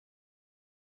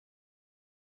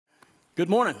Good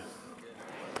morning.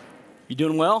 You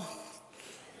doing well?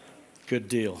 Good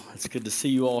deal. It's good to see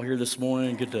you all here this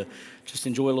morning. Good to just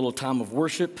enjoy a little time of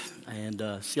worship and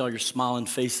see all your smiling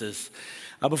faces.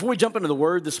 Before we jump into the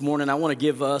Word this morning, I want to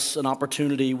give us an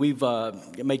opportunity. We've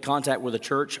made contact with a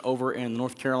church over in the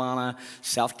North Carolina,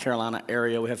 South Carolina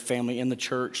area. We have family in the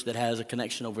church that has a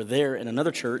connection over there in another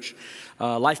church,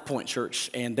 Life Point Church,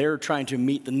 and they're trying to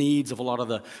meet the needs of a lot of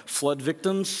the flood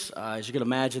victims. As you can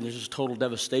imagine, there's just total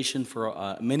devastation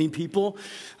for many people.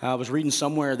 I was reading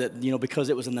somewhere that, because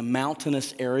it was in the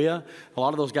mountainous area, a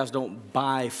lot of those guys don't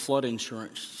buy flood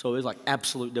insurance, so it's like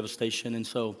absolute devastation, and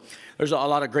so there's a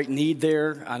lot of great need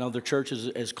there. I know their church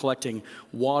is collecting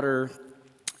water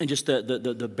and just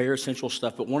the bare essential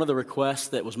stuff. But one of the requests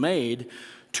that was made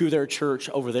to their church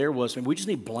over there was, we just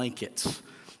need blankets.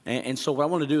 And so what I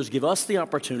want to do is give us the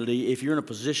opportunity, if you're in a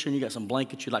position, you got some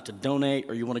blankets you'd like to donate,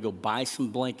 or you want to go buy some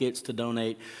blankets to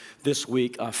donate this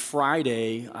week.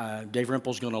 Friday, Dave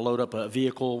Rimple's going to load up a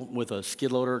vehicle with a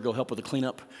skid loader, go help with the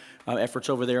cleanup efforts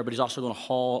over there, but he's also going to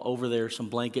haul over there some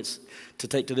blankets to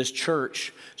take to this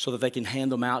church so that they can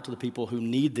hand them out to the people who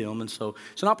need them. And so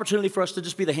it's an opportunity for us to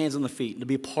just be the hands and the feet, and to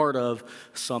be a part of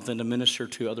something, to minister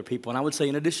to other people. And I would say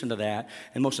in addition to that,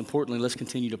 and most importantly, let's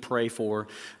continue to pray for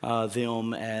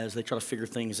them as they try to figure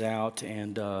things out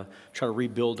and try to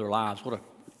rebuild their lives. What an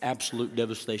absolute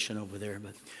devastation over there.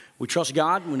 But we trust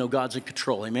God, and we know God's in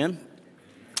control. Amen?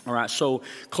 All right, so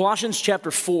Colossians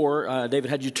chapter 4, David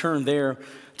had you turn there.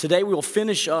 Today we will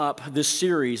finish up this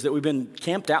series that we've been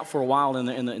camped out for a while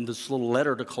in this little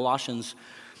letter to Colossians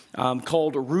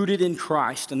called Rooted in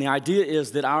Christ. And the idea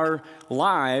is that our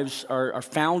lives are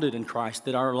founded in Christ,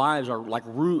 that our lives are like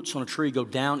roots on a tree, go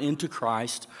down into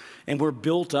Christ, and we're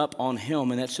built up on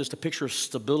Him. And that's just a picture of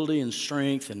stability and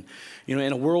strength. And,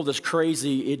 in a world that's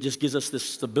crazy, it just gives us this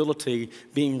stability,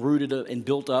 being rooted and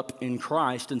built up in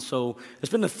Christ. And so it's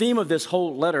been the theme of this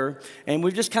whole letter. And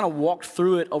we've just kind of walked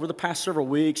through it over the past several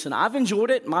weeks. And I've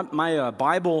enjoyed it. My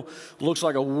Bible looks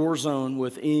like a war zone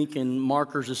with ink and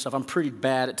markers and stuff. I'm pretty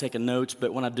bad at taking notes,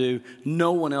 but when I do,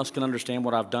 no one else can understand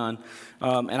what I've done.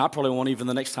 And I probably won't even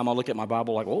the next time I look at my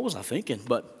Bible like, what was I thinking?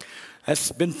 But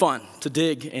it's been fun to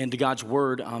dig into God's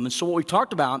Word. And so what we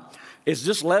talked about is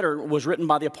this letter was written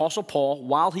by the Apostle Paul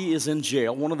while he is in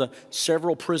jail, one of the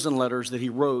several prison letters that he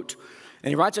wrote. And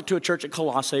he writes it to a church at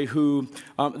Colossae who,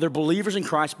 they're believers in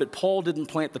Christ, but Paul didn't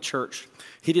plant the church.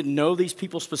 He didn't know these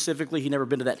people specifically. He'd never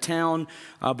been to that town,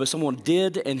 but someone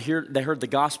did, and they heard the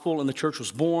gospel, and the church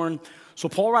was born. So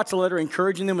Paul writes a letter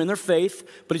encouraging them in their faith,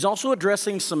 but he's also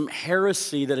addressing some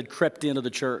heresy that had crept into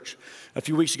the church. A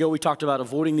few weeks ago, we talked about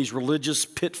avoiding these religious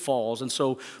pitfalls. And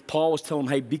so Paul was telling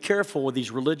them, hey, be careful with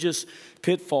these religious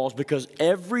pitfalls, because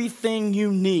everything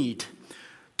you need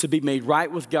to be made right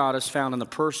with God is found in the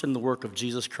person and the work of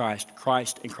Jesus Christ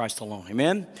and Christ alone.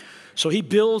 Amen? So he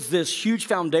builds this huge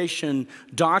foundation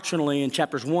doctrinally in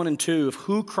chapters 1 and 2 of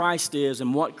who Christ is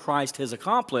and what Christ has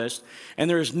accomplished. And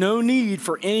there is no need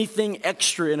for anything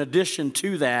extra in addition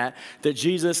to that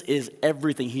Jesus is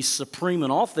everything. He's supreme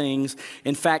in all things.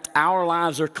 In fact, our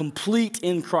lives are complete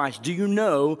in Christ. Do you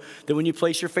know that when you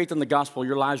place your faith in the gospel,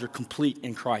 your lives are complete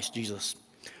in Christ Jesus?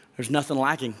 There's nothing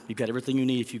lacking. You've got everything you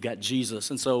need if you've got Jesus.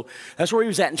 And so that's where he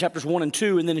was at in chapters 1 and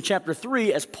 2. And then in chapter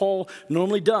 3, as Paul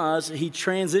normally does, he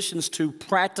transitions to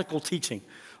practical teaching.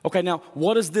 Okay, now,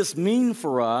 what does this mean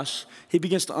for us? He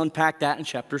begins to unpack that in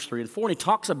chapters 3 and 4. And he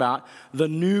talks about the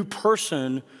new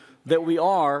person that we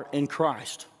are in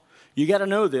Christ. You got to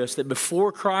know this, that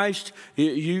before Christ,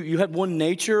 you had one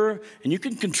nature, and you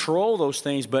can control those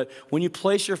things. But when you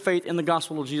place your faith in the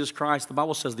gospel of Jesus Christ, the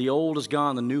Bible says the old is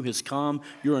gone, the new has come.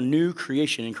 You're a new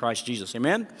creation in Christ Jesus.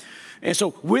 Amen? And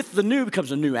so with the new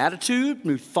becomes a new attitude,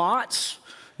 new thoughts,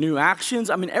 new actions.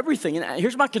 Everything. And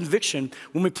here's my conviction.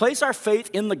 When we place our faith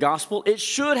in the gospel, it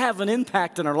should have an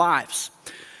impact in our lives.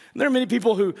 There are many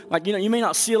people who, you may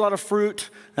not see a lot of fruit,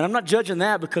 and I'm not judging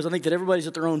that because I think that everybody's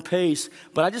at their own pace,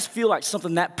 but I just feel like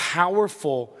something that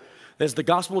powerful as the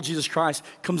gospel of Jesus Christ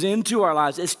comes into our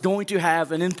lives, it's going to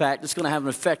have an impact. It's going to have an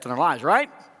effect on our lives, right?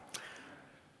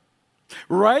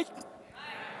 Right?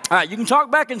 All right, you can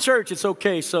talk back in church. It's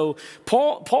okay. So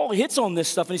Paul hits on this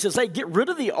stuff, and he says, hey, get rid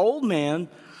of the old man.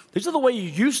 These are the way you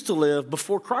used to live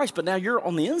before Christ, but now you're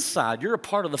on the inside. You're a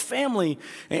part of the family,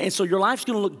 and so your life's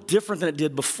going to look different than it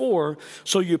did before.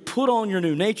 So you put on your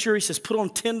new nature. He says, put on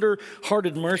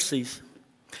tender-hearted mercies.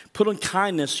 Put on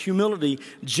kindness, humility,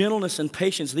 gentleness, and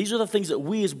patience. These are the things that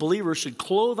we as believers should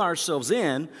clothe ourselves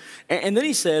in. And then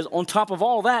he says, on top of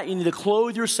all that, you need to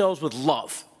clothe yourselves with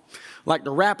love. Like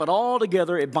to wrap it all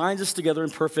together, it binds us together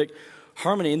in perfect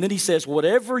harmony. And then he says,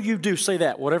 whatever you do, say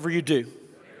that, whatever you do.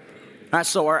 All right,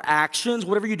 so our actions,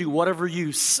 whatever you do, whatever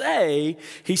you say,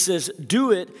 he says,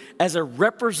 do it as a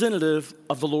representative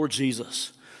of the Lord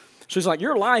Jesus. So he's like,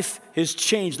 your life has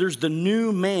changed. There's the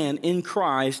new man in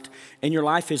Christ, and your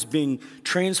life is being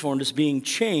transformed, it's being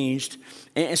changed.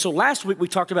 And so last week we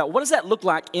talked about what does that look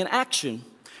like in action?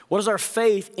 What does our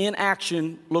faith in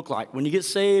action look like? When you get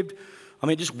saved, I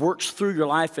mean, it just works through your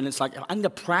life, and it's like, I need a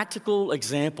practical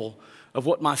example of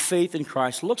what my faith in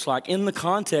Christ looks like in the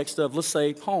context of, let's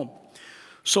say, home.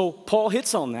 So Paul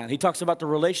hits on that. He talks about the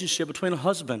relationship between a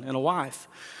husband and a wife.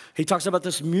 He talks about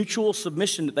this mutual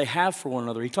submission that they have for one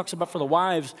another. He talks about for the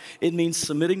wives, it means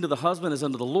submitting to the husband as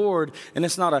unto the Lord, and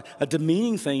it's not a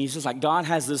demeaning thing. He's just like, God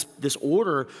has this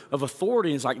order of authority,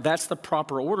 and it's like, that's the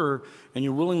proper order, and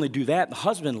you willingly do that. The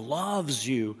husband loves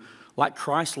you like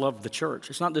Christ loved the church.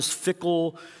 It's not this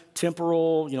fickle,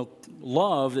 temporal,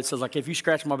 love that says, like, if you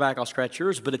scratch my back, I'll scratch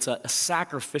yours, but it's a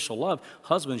sacrificial love.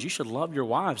 Husbands, you should love your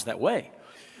wives that way.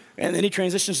 And then he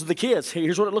transitions to the kids.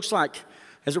 Here's what it looks like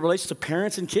as it relates to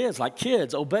parents and kids. Like,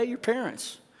 kids, obey your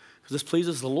parents because this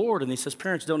pleases the Lord. And he says,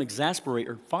 parents, don't exasperate,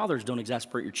 or fathers, don't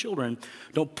exasperate your children.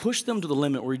 Don't push them to the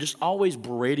limit where you're just always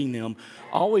berating them,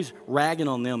 always ragging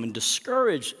on them and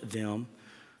discourage them.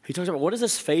 He talks about, what does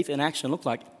this faith in action look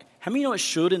like? How many know it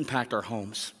should impact our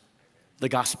homes? The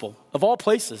gospel. Of all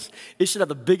places, it should have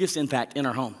the biggest impact in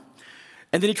our home.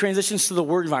 And then he transitions to the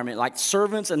work environment, like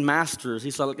servants and masters.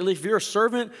 He's like, if you're a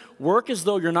servant, work as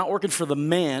though you're not working for the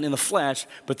man in the flesh,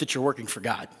 but that you're working for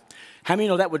God. How many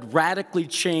know that would radically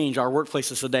change our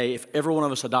workplaces today if every one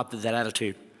of us adopted that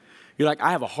attitude? You're like,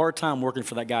 I have a hard time working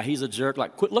for that guy. He's a jerk.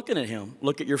 Like, quit looking at him.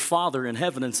 Look at your Father in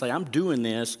heaven and say, I'm doing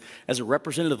this as a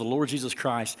representative of the Lord Jesus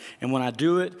Christ. And when I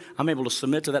do it, I'm able to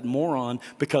submit to that moron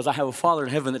because I have a Father in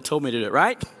heaven that told me to do it,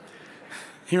 right?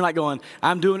 You're not going,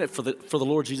 I'm doing it for the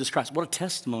Lord Jesus Christ. What a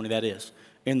testimony that is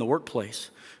in the workplace.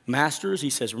 Masters, he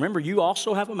says, remember, you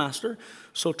also have a master,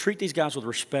 so treat these guys with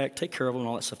respect, take care of them and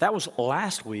all that stuff. That was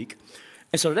last week.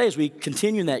 And so today as we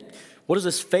continue in that, what does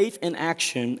this faith in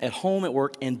action at home, at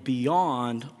work, and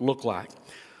beyond look like?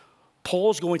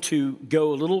 Paul's going to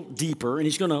go a little deeper, and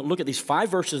he's going to look at these 5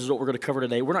 verses is what we're going to cover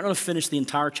today. We're not going to finish the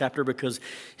entire chapter because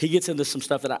he gets into some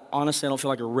stuff that I honestly don't feel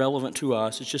like are relevant to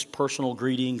us. It's just personal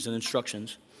greetings and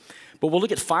instructions. But we'll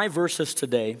look at 5 verses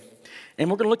today,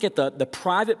 and we're going to look at the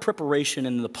private preparation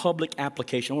and the public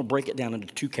application. We'll break it down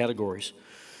into 2 categories.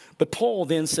 But Paul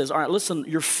then says, all right, listen,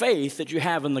 your faith that you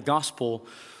have in the gospel,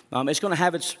 it's going to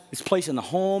have its place in the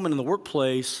home and in the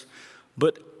workplace,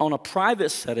 but on a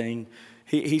private setting,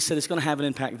 he said it's going to have an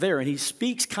impact there. And he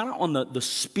speaks kind of on the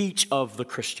speech of the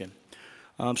Christian.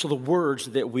 So the words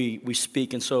that we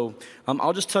speak. And so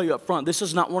I'll just tell you up front, this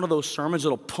is not one of those sermons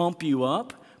that'll pump you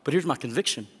up, but here's my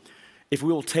conviction. If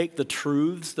we will take the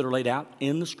truths that are laid out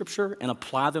in the scripture and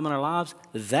apply them in our lives,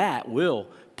 that will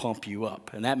pump you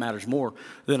up. And that matters more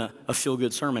than a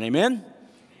feel-good sermon. Amen?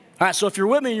 All right, so if you're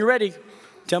with me and you're ready,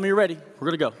 tell me you're ready. We're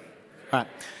going to go. All right,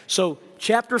 so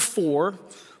chapter 4,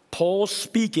 Paul's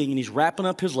speaking, and he's wrapping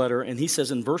up his letter, and he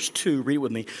says in verse 2, read it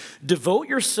with me, devote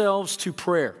yourselves to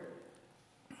prayer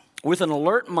with an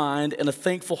alert mind and a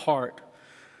thankful heart.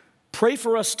 Pray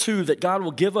for us, too, that God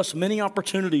will give us many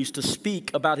opportunities to speak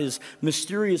about his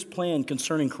mysterious plan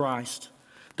concerning Christ.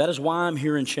 That is why I'm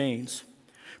here in chains.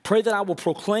 Pray that I will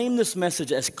proclaim this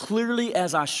message as clearly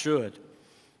as I should.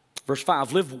 Verse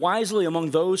 5, live wisely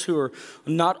among those who are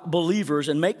not believers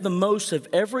and make the most of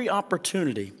every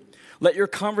opportunity. Let your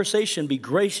conversation be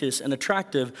gracious and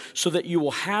attractive so that you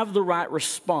will have the right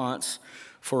response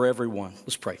for everyone.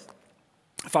 Let's pray.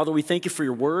 Father, we thank you for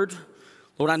your word.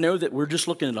 Lord, I know that we're just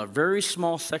looking at a very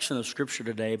small section of Scripture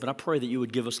today, but I pray that you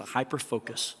would give us a hyper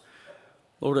focus.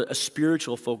 Lord, a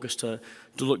spiritual focus to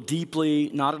look deeply,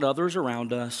 not at others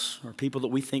around us or people that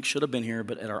we think should have been here,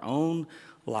 but at our own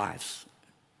lives.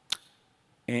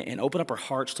 And open up our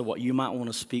hearts to what you might want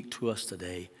to speak to us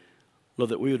today. Lord,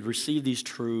 that we would receive these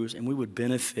truths and we would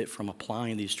benefit from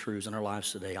applying these truths in our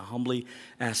lives today. I humbly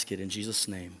ask it in Jesus'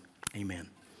 name. Amen.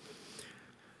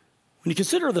 When you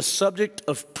consider the subject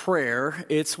of prayer,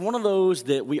 it's one of those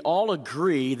that we all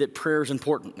agree that prayer is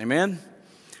important. Amen?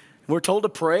 We're told to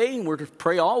pray, and we're to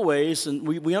pray always, and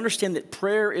we understand that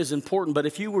prayer is important. But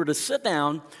if you were to sit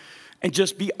down and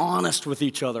just be honest with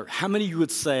each other, how many of you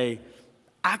would say,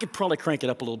 I could probably crank it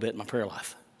up a little bit in my prayer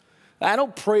life? I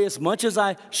don't pray as much as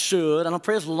I should. I don't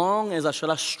pray as long as I should.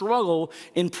 I struggle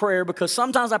in prayer because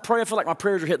sometimes I pray, I feel like my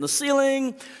prayers are hitting the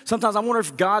ceiling. Sometimes I wonder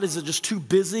if God is just too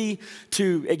busy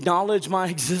to acknowledge my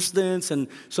existence. And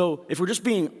so if we're just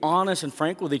being honest and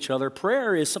frank with each other,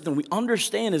 prayer is something we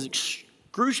understand is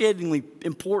excruciatingly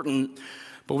important,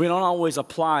 but we don't always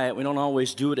apply it. We don't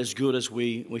always do it as good as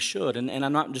we should. And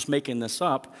I'm not just making this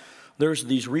up. there's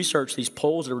these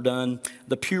polls that were done.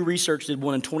 The Pew Research did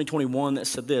one in 2021 that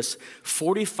said this: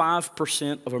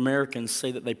 45% of Americans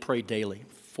say that they pray daily.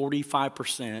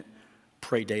 45%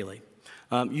 pray daily.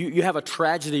 You have a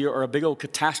tragedy or a big old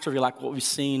catastrophe like what we've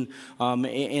seen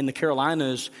in the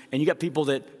Carolinas, and you got people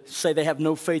that say they have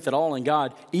no faith at all in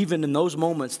God. Even in those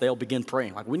moments, they'll begin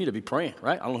praying. Like, we need to be praying,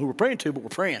 right? I don't know who we're praying to, but we're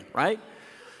praying, right?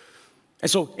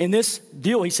 And so in this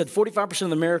deal, he said 45%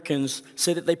 of Americans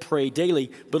say that they pray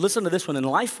daily. But listen to this one. In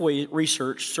Lifeway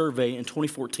Research survey in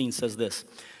 2014 says this: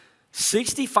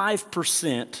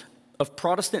 65% of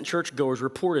Protestant churchgoers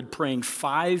reported praying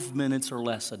 5 minutes or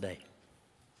less a day.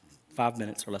 5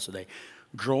 minutes or less a day.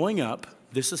 Growing up,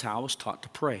 this is how I was taught to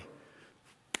pray.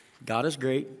 God is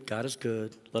great. God is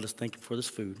good. Let us thank him for this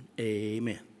food.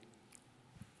 Amen.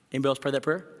 Anybody else pray that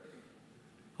prayer?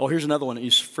 Oh, here's another one that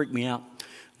used to freak me out.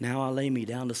 Now I lay me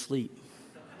down to sleep.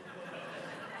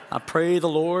 I pray the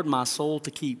Lord my soul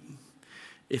to keep.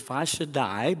 If I should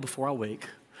die before I wake,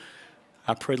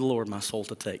 I pray the Lord my soul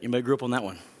to take. Anybody grew up on that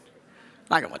one?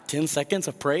 Like, 10 seconds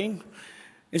of praying?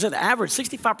 He said the average,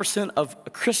 65%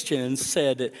 of Christians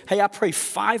said that, hey, I pray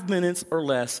 5 minutes or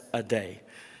less a day.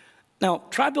 Now,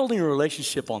 try building a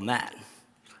relationship on that.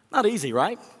 Not easy,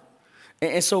 right?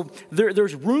 And so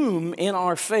there's room in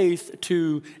our faith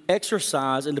to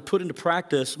exercise and to put into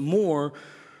practice more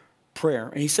prayer.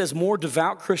 And he says more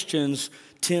devout Christians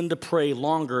tend to pray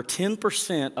longer.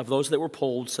 10% of those that were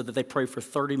polled said that they pray for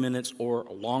 30 minutes or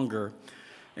longer.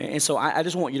 And so I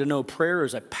just want you to know prayer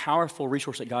is a powerful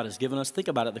resource that God has given us. Think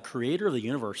about it. The creator of the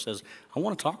universe says, I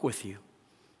want to talk with you.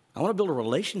 I want to build a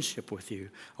relationship with you.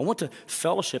 I want to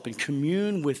fellowship and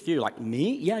commune with you. Like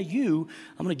me? Yeah, you.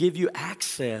 I'm going to give you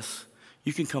access.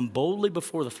 You can come boldly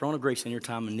before the throne of grace in your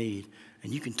time of need,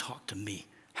 and you can talk to me.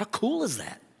 How cool is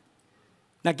that?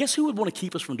 Now, guess who would want to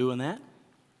keep us from doing that?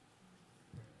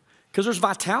 Because there's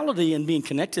vitality in being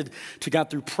connected to God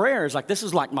through prayer. It's like, this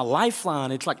is like my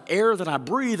lifeline. It's like air that I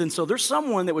breathe. And so there's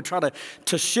someone that would try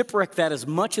to shipwreck that as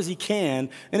much as he can.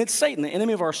 And it's Satan, the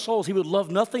enemy of our souls. He would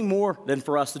love nothing more than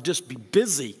for us to just be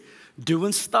busy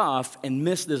doing stuff and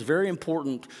miss this very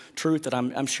important truth that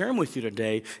I'm sharing with you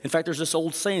today. In fact, there's this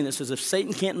old saying that says, if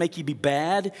Satan can't make you be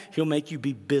bad, he'll make you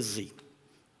be busy.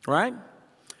 Right?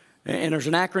 And there's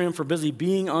an acronym for busy: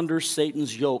 being under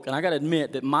Satan's yoke. And I got to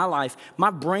admit that my life, my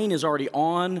brain is already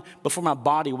on before my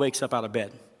body wakes up out of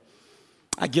bed.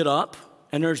 I get up,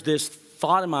 and there's this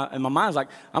thought in my mind. It's like,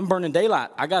 I'm burning daylight.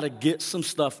 I got to get some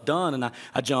stuff done. And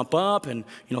I jump up and,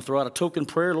 throw out a token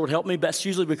prayer. Lord, help me. That's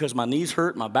usually because my knees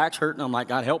hurt, my back's hurt, and I'm like,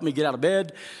 God, help me get out of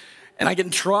bed. And I get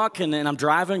in the truck, and I'm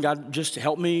driving. God, just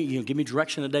help me, give me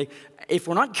direction today. If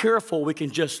we're not careful, we can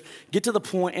just get to the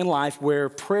point in life where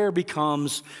prayer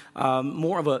becomes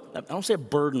more of a, I don't say a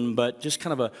burden, but just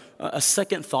kind of a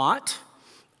second thought.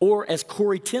 Or as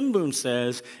Corrie ten Boom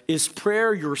says, is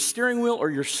prayer your steering wheel or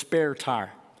your spare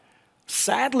tire?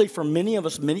 Sadly, for many of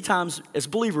us, many times as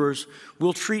believers,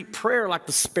 we'll treat prayer like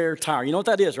the spare tire. You know what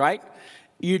that is, right?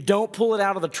 You don't pull it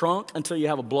out of the trunk until you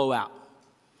have a blowout.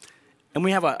 And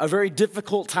we have a very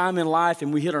difficult time in life,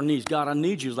 and we hit our knees. God, I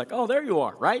need you. It's like, oh, there you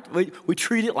are, right? We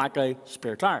treat it like a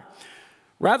spare tire.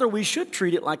 Rather, we should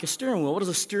treat it like a steering wheel. What does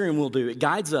a steering wheel do? It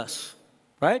guides us,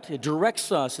 right? It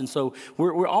directs us. And so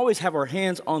we always have our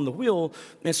hands on the wheel.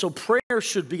 And so prayer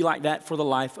should be like that for the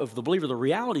life of the believer. The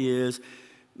reality is,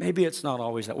 maybe it's not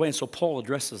always that way. And so Paul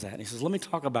addresses that. And he says, let me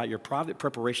talk about your private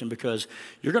preparation, because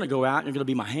you're going to go out and you're going to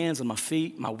be my hands and my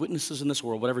feet, my witnesses in this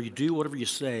world. Whatever you do, whatever you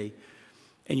say.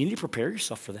 And you need to prepare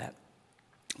yourself for that.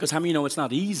 Because how many know it's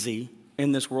not easy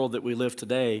in this world that we live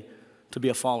today to be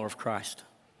a follower of Christ?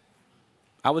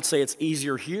 I would say it's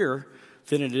easier here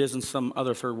than it is in some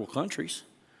other third world countries.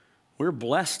 We're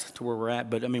blessed to where we're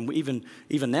at, but even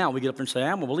now we get up and say,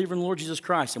 I'm a believer in the Lord Jesus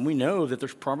Christ, and we know that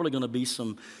there's probably going to be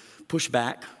some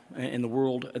pushback in the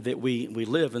world that we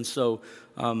live. And so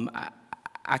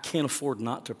I can't afford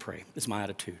not to pray. It's my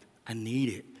attitude. I need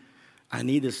it. I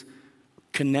need this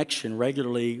connection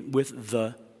regularly with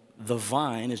the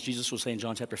vine, as Jesus was saying in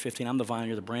John chapter 15, I'm the vine,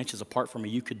 you're the branches. Apart from me,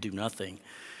 you could do nothing.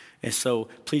 And so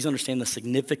please understand the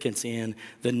significance in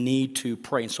the need to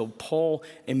pray. And so Paul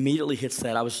immediately hits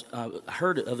that. I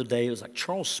heard it the other day. It was like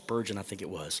Charles Spurgeon, I think it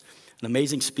was, an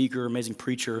amazing speaker, amazing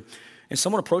preacher. And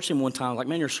someone approached him one time like,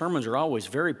 man, your sermons are always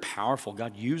very powerful.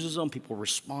 God uses them. People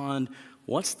respond.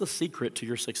 What's the secret to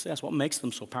your success? What makes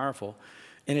them so powerful?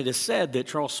 And it is said that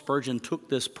Charles Spurgeon took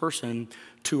this person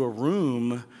to a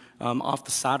room off the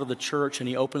side of the church, and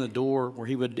he opened the door where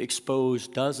he would expose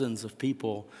dozens of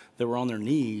people that were on their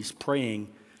knees praying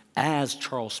as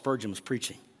Charles Spurgeon was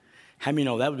preaching. How many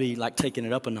know that would be like taking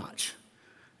it up a notch?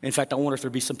 In fact, I wonder if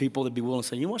there'd be some people that'd be willing to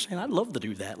say, you know what, Shane, I'd love to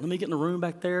do that. Let me get in the room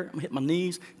back there. I'm going to hit my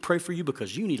knees, pray for you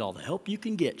because you need all the help you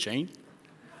can get, Shane.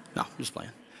 No, I'm just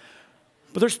playing.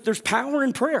 But there's power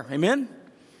in prayer, amen?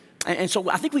 And so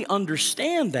I think we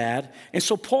understand that. And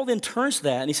so Paul then turns to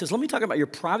that and he says, let me talk about your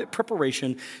private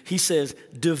preparation. He says,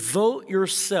 devote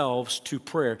yourselves to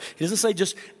prayer. He doesn't say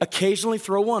just occasionally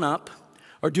throw one up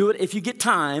or do it if you get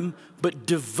time, but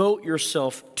devote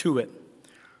yourself to it.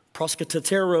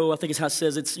 Proskatero, I think is how it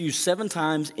says, it's used 7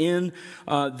 times in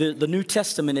the New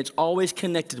Testament. It's always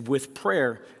connected with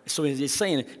prayer. So he's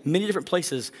saying in many different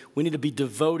places, we need to be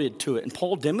devoted to it. And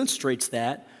Paul demonstrates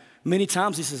that many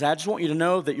times. He says, I just want you to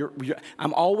know that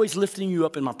I'm always lifting you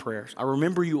up in my prayers. I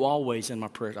remember you always in my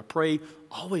prayers. I pray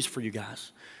always for you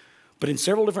guys. But in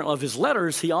several different of his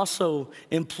letters, he also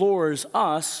implores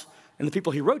us and the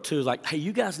people he wrote to, like, hey,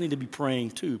 you guys need to be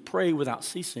praying too. Pray without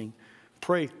ceasing.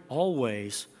 Pray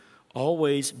always.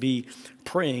 Always be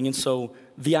praying. And so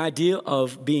the idea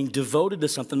of being devoted to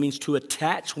something means to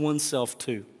attach oneself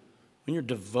to. When you're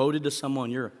devoted to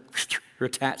someone, you're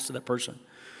attached to that person.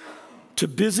 To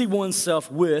busy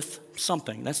oneself with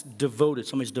something. That's devoted.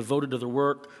 Somebody's devoted to their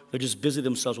work. They just busy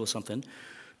themselves with something.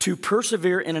 To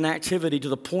persevere in an activity to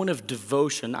the point of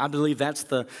devotion. I believe that's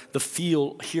the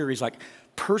feel here. He's like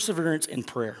perseverance in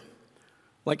prayer.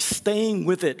 Like staying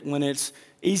with it when it's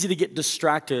easy to get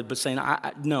distracted, but saying,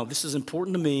 no, this is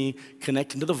important to me,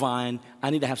 connecting to the vine. I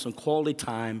need to have some quality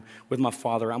time with my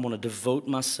Father. I'm going to devote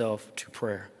myself to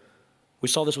prayer. We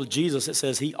saw this with Jesus. It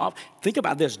says, think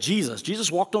about this,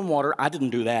 Jesus walked on water. I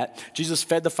didn't do that. Jesus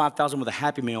fed the 5,000 with a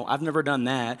Happy Meal. I've never done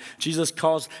that. Jesus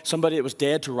caused somebody that was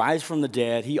dead to rise from the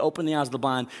dead. He opened the eyes of the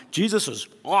blind. Jesus was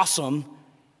awesome,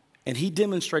 and he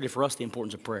demonstrated for us the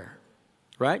importance of prayer,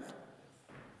 right?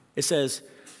 It says,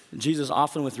 Jesus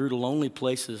often withdrew to lonely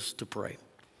places to pray.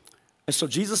 And so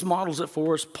Jesus models it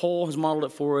for us. Paul has modeled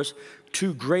it for us.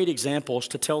 2 great examples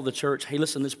to tell the church, hey,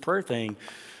 listen, this prayer thing,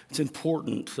 it's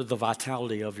important to the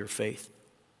vitality of your faith.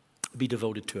 Be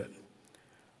devoted to it.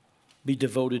 Be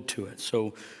devoted to it.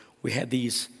 So we had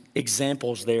these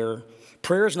examples there.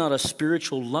 Prayer is not a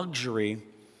spiritual luxury.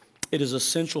 It is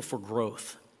essential for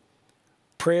growth.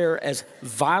 Prayer, as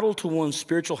vital to one's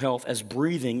spiritual health as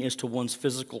breathing is to one's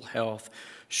physical health,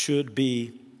 should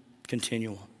be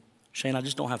continual. Shane, I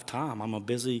just don't have time.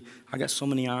 I got so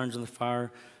many irons in the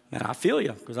fire. Man, I feel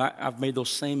you, because I've made those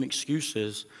same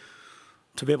excuses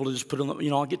to be able to just put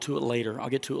on, I'll get to it later.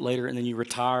 And then you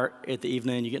retire at the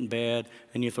evening, you get in bed,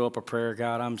 and you throw up a prayer.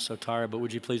 God, I'm so tired, but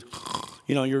would you please,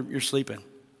 you're sleeping.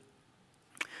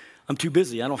 I'm too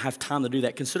busy. I don't have time to do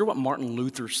that. Consider what Martin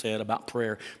Luther said about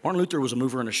prayer. Martin Luther was a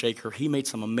mover and a shaker. He made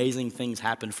some amazing things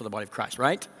happen for the body of Christ,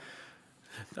 right?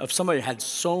 If somebody had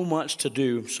so much to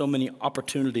do, so many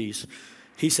opportunities,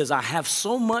 he says, I have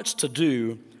so much to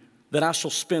do that I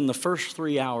shall spend the first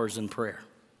 3 hours in prayer.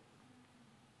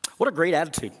 What a great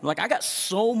attitude. Like, I got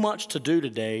so much to do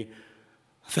today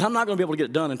that I'm not going to be able to get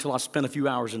it done until I spend a few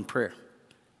hours in prayer.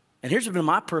 And here's been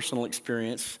my personal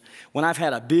experience. When I've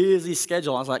had a busy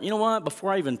schedule, I was like, you know what?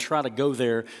 Before I even try to go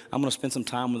there, I'm going to spend some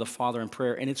time with the Father in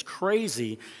prayer. And it's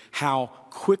crazy how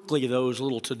quickly those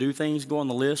little to-do things go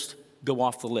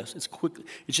off the list.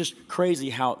 It's just crazy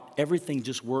how everything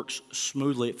just works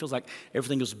smoothly. It feels like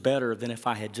everything is better than if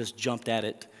I had just jumped at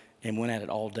it and went at it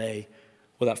all day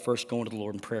without first going to the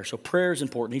Lord in prayer. So prayer is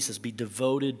important. He says, be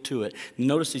devoted to it.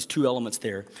 Notice these 2 elements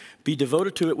there. Be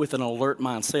devoted to it with an alert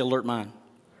mind. Say alert mind.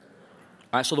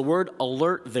 All right, so the word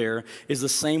alert there is the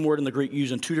same word in the Greek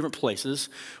used in 2 different places.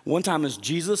 One time is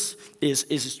Jesus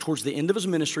is towards the end of his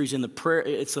ministry. He's in the prayer.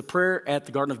 It's the prayer at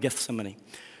the Garden of Gethsemane.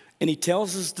 And he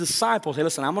tells his disciples, hey,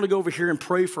 listen, I'm going to go over here and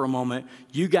pray for a moment.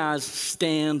 You guys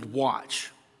stand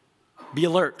watch. Be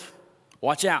alert.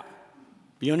 Watch out.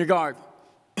 Be on your guard.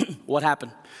 What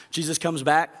happened? Jesus comes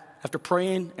back after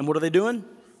praying, and what are they doing?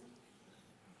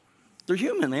 They're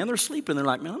human, man. They're sleeping. They're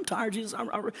like, man, I'm tired, Jesus.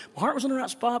 My heart was in the right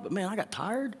spot, but man, I got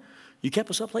tired. You kept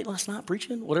us up late last night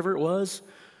preaching, whatever it was.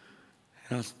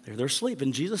 And they're asleep.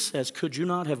 And Jesus says, could you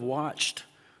not have watched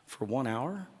for 1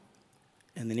 hour?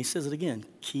 And then he says it again,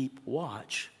 keep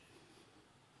watch,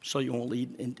 so you won't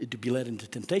be led into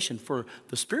temptation. For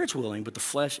the spirit's willing, but the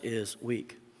flesh is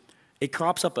weak. It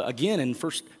crops up again in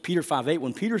 1 Peter 5:8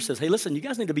 when Peter says, hey, listen, you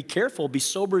guys need to be careful, be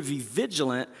sober, be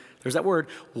vigilant. There's that word,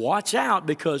 watch out,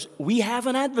 because we have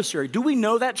an adversary. Do we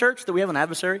know that, church, that we have an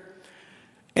adversary?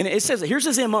 And it says, here's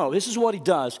his MO. This is what he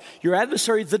does. Your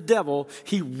adversary, the devil,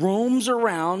 he roams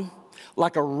around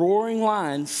like a roaring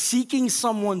lion seeking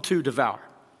someone to devour.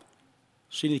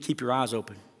 So you need to keep your eyes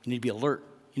open. You need to be alert.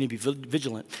 You need to be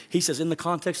vigilant. He says in the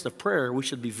context of prayer, we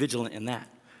should be vigilant in that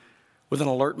with an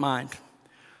alert mind.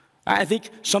 I think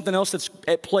something else that's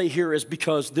at play here is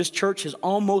because this church has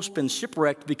almost been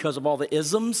shipwrecked because of all the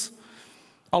isms,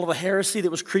 all of the heresy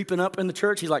that was creeping up in the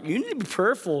church. He's like, you need to be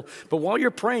prayerful, but while you're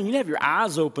praying, you need to have your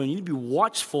eyes open. You need to be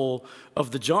watchful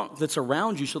of the junk that's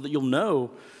around you so that you'll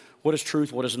know what is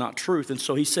truth, what is not truth. And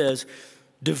so he says,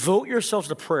 devote yourselves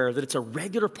to prayer, that it's a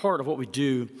regular part of what we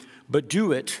do, but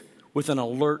do it with an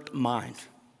alert mind.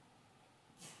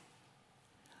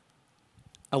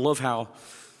 I love how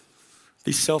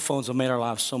these cell phones have made our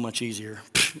lives so much easier.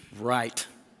 Right.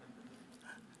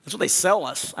 That's what they sell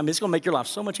us. I mean, it's going to make your life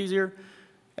so much easier.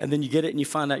 And then you get it and you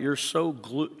find out you're so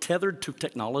tethered to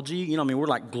technology. You know, I mean, we're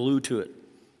like glued to it.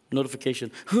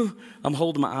 Notification. I'm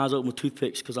holding my eyes open with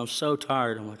toothpicks because I'm so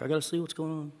tired. I'm like, I got to see what's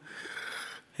going on.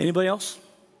 Anybody else?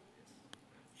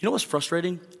 You know what's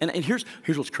frustrating? And here's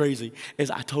what's crazy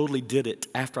is I totally did it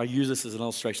after I used this as an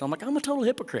illustration. I'm like, I'm a total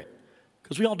hypocrite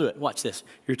because we all do it. Watch this.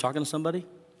 You're talking to somebody.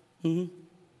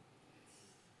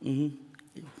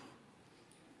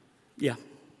 Yeah.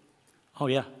 Oh,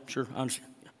 yeah, sure, I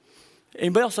understand. Yeah.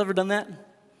 Anybody else ever done that?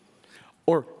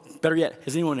 Or better yet,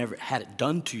 has anyone ever had it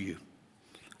done to you?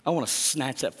 I want to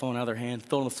snatch that phone out of their hand,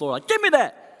 throw it on the floor, like, give me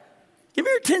that. Give me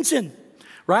your attention,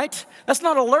 right? That's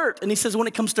not alert. And he says when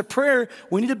it comes to prayer,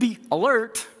 we need to be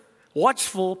alert,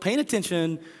 watchful, paying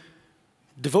attention.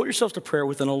 Devote yourselves to prayer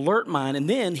with an alert mind. And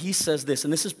then he says this,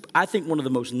 and this is, I think, one of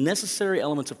the most necessary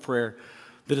elements of prayer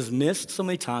that is missed so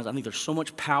many times. I think there's so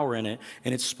much power in it,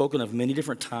 and it's spoken of many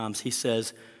different times. He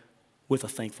says, with a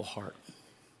thankful heart.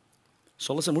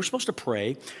 So listen, we're supposed to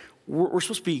pray. We're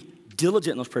supposed to be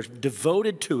diligent in those prayers,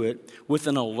 devoted to it with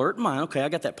an alert mind. Okay, I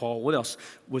got that, Paul. What else?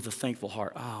 With a thankful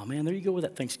heart. Oh, man, there you go with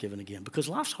that Thanksgiving again, because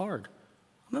life's hard.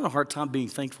 I'm having a hard time being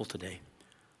thankful today.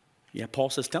 Yeah,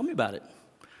 Paul says, tell me about it.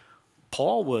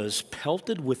 Paul was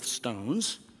pelted with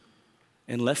stones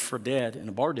and left for dead in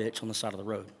a bar ditch on the side of the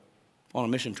road on a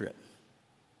mission trip.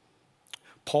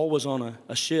 Paul was on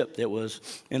a ship that was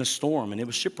in a storm, and it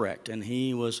was shipwrecked, and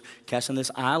he was casting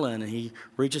this island, and he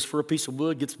reaches for a piece of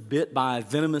wood, gets bit by a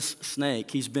venomous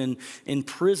snake. He's been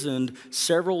imprisoned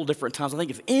several different times. I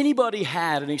think if anybody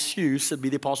had an excuse, it'd be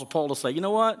the Apostle Paul to say, you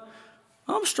know what?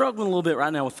 I'm struggling a little bit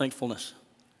right now with thankfulness.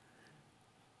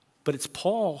 But it's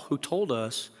Paul who told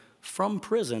us from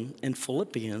prison in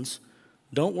Philippians,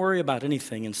 don't worry about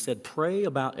anything. Instead, pray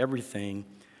about everything.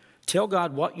 Tell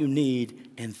God what you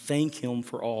need and thank him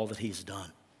for all that he's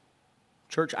done.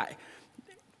 Church,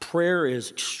 prayer is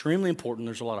extremely important.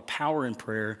 There's a lot of power in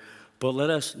prayer, but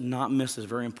let us not miss this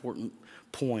very important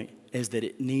point is that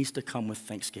it needs to come with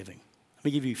thanksgiving. Let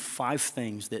me give you 5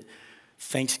 things that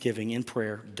thanksgiving in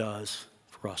prayer does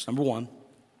for us. Number 1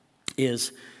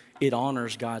 is it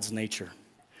honors God's nature.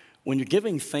 When you're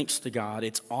giving thanks to God,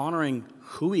 it's honoring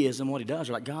who he is and what he does.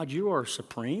 You're like, God, you are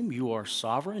supreme, you are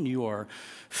sovereign, you are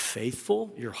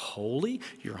faithful, you're holy,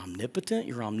 you're omnipotent,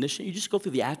 you're omniscient. You just go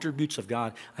through the attributes of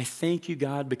God. I thank you,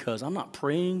 God, because I'm not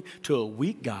praying to a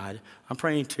weak God. I'm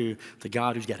praying to the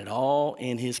God who's got it all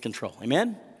in his control.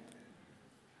 Amen?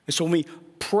 And so when we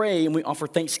pray and we offer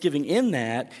thanksgiving in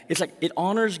that, it's like it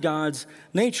honors God's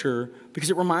nature because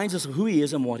it reminds us of who he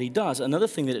is and what he does. Another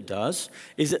thing that it does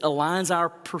is it aligns our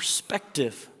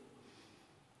perspective.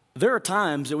 There are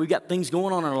times that we've got things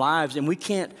going on in our lives and we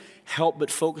can't help but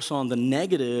focus on the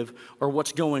negative or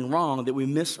what's going wrong, that we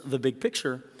miss the big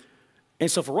picture. And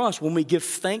so for us, when we give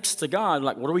thanks to God,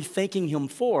 like, what are we thanking him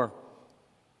for?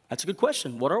 That's a good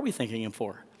question. What are we thanking him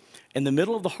for? In the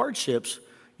middle of the hardships,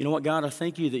 you know what, God, I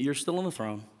thank you that you're still on the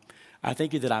throne. I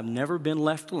thank you that I've never been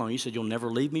left alone. You said you'll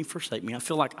never leave me, forsake me. I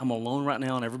feel like I'm alone right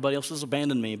now and everybody else has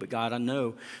abandoned me, but God, I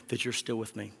know that you're still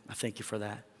with me. I thank you for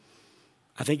that.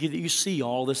 I thank you that you see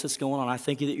all this that's going on. I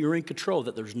thank you that you're in control,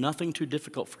 that there's nothing too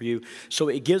difficult for you. So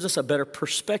it gives us a better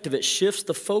perspective. It shifts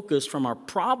the focus from our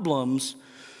problems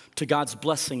to God's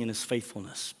blessing and his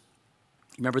faithfulness.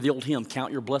 Remember the old hymn,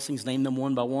 count your blessings, name them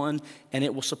one by one, and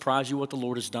it will surprise you what the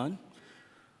Lord has done.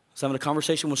 I was having a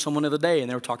conversation with someone the other day, and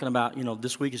they were talking about,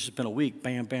 this week has just been a week,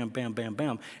 bam, bam, bam, bam,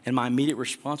 bam. And my immediate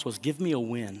response was, give me a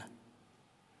win.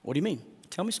 What do you mean?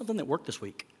 Tell me something that worked this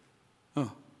week.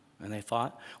 Oh. And they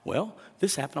thought, well,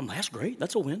 this happened. I'm like, that's great.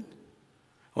 That's a win.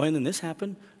 Well, and then this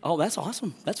happened. Oh, that's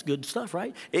awesome. That's good stuff,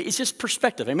 right? It's just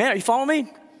perspective. Amen? Are you following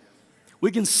me?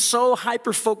 We can so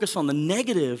hyper-focus on the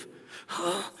negative.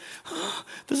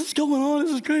 This is going on.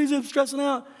 This is crazy. I'm stressing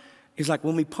out. It's like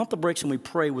when we pump the brakes and we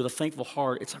pray with a thankful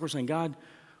heart, it's like we're saying, God,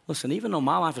 listen, even though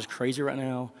my life is crazy right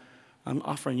now, I'm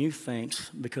offering you thanks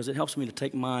because it helps me to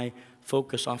take my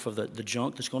focus off of the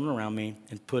junk that's going on around me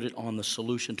and put it on the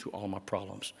solution to all my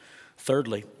problems.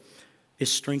 Thirdly, it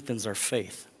strengthens our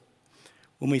faith.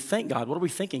 When we thank God, what are we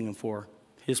thanking him for?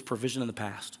 His provision in the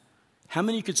past. How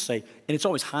many of you could say, and it's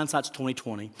always hindsight's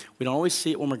 2020. We don't always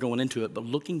see it when we're going into it, but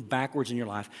looking backwards in your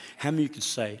life, how many of you could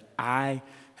say, I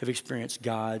have experienced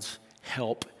God's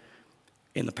help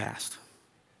in the past?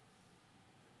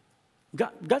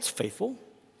 God's faithful.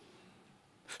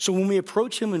 So when we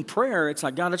approach him in prayer, it's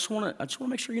like, God, I just want to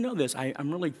make sure you know this.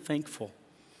 I'm really thankful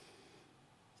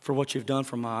for what you've done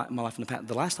for my life in the past.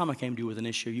 The last time I came to you with an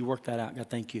issue, you worked that out. God,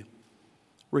 thank you.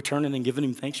 Returning and giving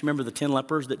him thanks. You remember the 10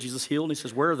 lepers that Jesus healed? And he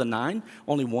says, where are the 9?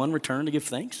 Only 1 returned to give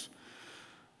thanks.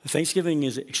 Thanksgiving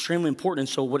is extremely important. And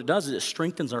so what it does is it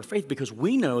strengthens our faith because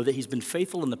we know that he's been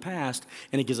faithful in the past,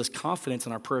 and it gives us confidence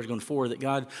in our prayers going forward that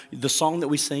God, the song that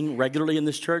we sing regularly in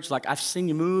this church, like I've seen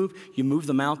you move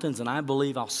the mountains, and I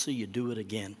believe I'll see you do it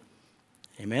again.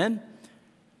 Amen?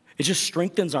 It just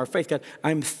strengthens our faith. God,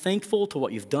 I'm thankful to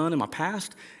what you've done in my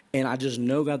past, and I just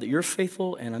know, God, that you're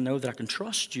faithful, and I know that I can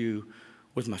trust you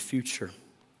with my future.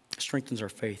 It strengthens our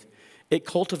faith. It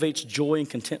cultivates joy and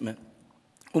contentment.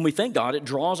 When we thank God, it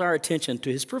draws our attention to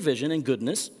his provision and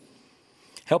goodness,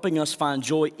 helping us find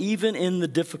joy even in the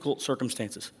difficult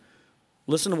circumstances.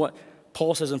 Listen to what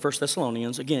Paul says in 1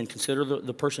 Thessalonians. Again, consider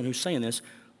the person who's saying this.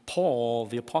 Paul,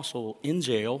 the apostle, in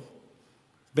jail,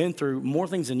 been through more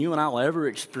things than you and I will ever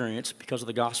experience because of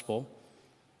the gospel.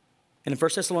 And in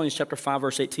 1 Thessalonians chapter 5,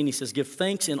 verse 18, he says, give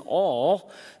thanks in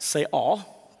all, say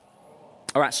all.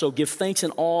 All right, so give thanks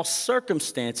in all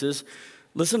circumstances.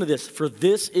 Listen to this. For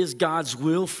this is God's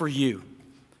will for you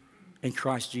in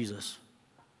Christ Jesus.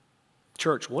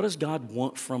 Church, what does God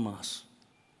want from us?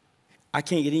 I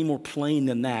can't get any more plain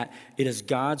than that. It is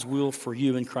God's will for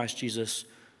you in Christ Jesus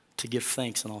to give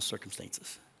thanks in all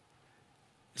circumstances.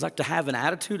 It's like to have an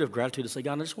attitude of gratitude to say,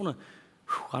 God, I just want to,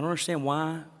 I don't understand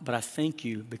why, but I thank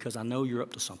you because I know you're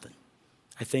up to something.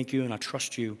 I thank you and I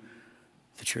trust you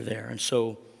that you're there. And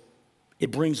so it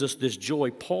brings us this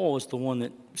joy. Paul is the one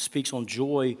that speaks on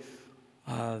joy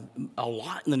a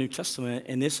lot in the New Testament,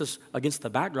 and this is against the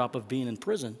backdrop of being in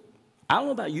prison. I don't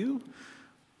know about you,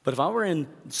 but if I were in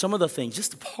some of the things,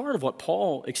 just a part of what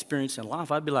Paul experienced in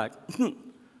life, I'd be like,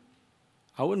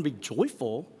 I wouldn't be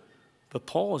joyful, but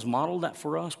Paul has modeled that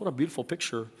for us. What a beautiful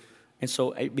picture. And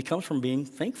so it becomes from being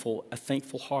thankful, a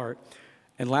thankful heart.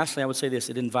 And lastly, I would say this,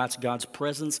 it invites God's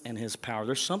presence and his power.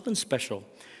 There's something special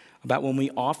about when we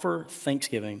offer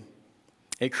thanksgiving.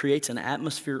 It creates an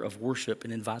atmosphere of worship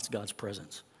and invites God's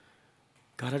presence.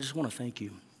 God, I just want to thank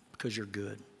you because you're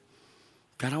good.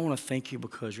 God, I want to thank you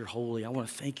because you're holy. I want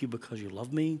to thank you because you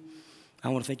love me. I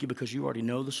want to thank you because you already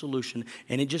know the solution.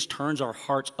 And it just turns our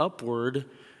hearts upward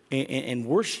and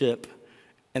worship.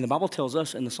 And the Bible tells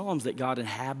us in the Psalms that God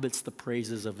inhabits the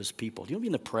praises of his people. Do you want to be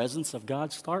in the presence of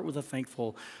God? Start with a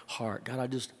thankful heart. God, I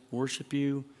just worship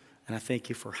you, and I thank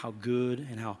you for how good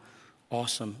and how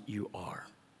awesome you are.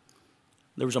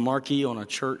 There was a marquee on a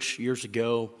church years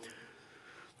ago.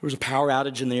 There was a power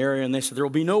outage in the area, and they said there will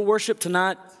be no worship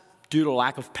tonight due to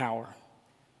lack of power.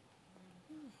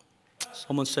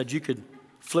 Someone said you could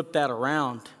flip that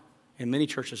around in many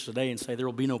churches today and say there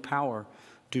will be no power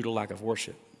due to lack of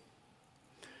worship.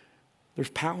 There's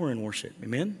power in worship,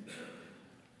 amen?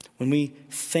 When we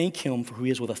thank him for who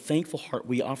he is with a thankful heart,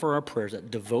 we offer our prayers,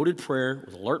 that devoted prayer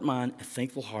with alert mind, a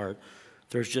thankful heart.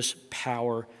 There's just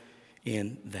power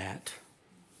in that.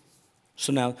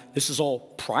 So now, this is all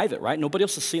private, right? Nobody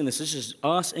else is seeing this. This is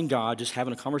us and God just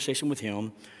having a conversation with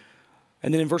him.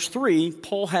 And then in verse 3,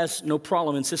 Paul has no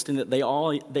problem insisting that they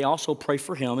also pray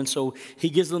for him. And so he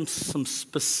gives them some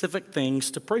specific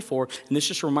things to pray for. And this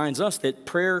just reminds us that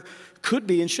prayer could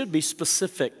be and should be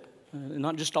specific,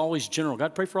 not just always general.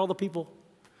 God, pray for all the people.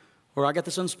 Or I got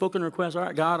this unspoken request. All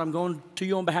right, God, I'm going to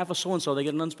you on behalf of so-and-so. They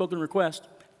get an unspoken request.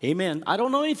 Amen. I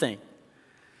don't know anything.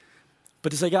 But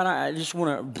to say, God, I just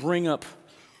want to bring up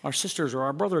our sisters or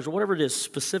our brothers or whatever it is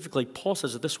specifically. Paul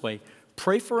says it this way.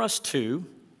 Pray for us too.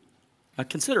 Now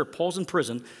consider, Paul's in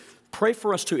prison. Pray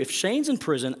for us too. If Shane's in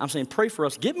prison, I'm saying pray for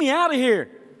us. Get me out of here.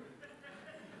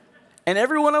 And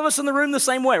every one of us in the room the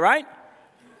same way, right?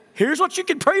 Here's what you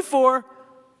can pray for.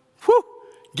 Whew,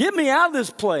 get me out of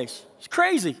this place. It's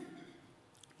crazy.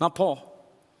 Not Paul.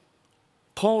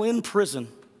 Paul in prison.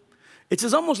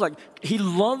 It's almost like he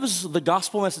loves the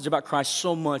gospel message about Christ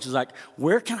so much. It's like,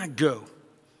 where can I go?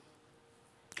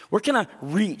 Where can I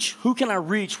reach? Who can I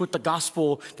reach with the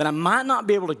gospel that I might not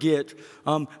be able to get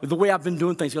the way I've been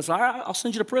doing things? He goes, all right, I'll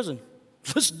send you to prison.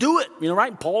 Let's do it. You know,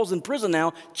 right? Paul's in prison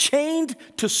now, chained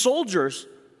to soldiers.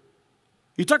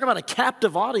 You talk about a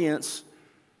captive audience.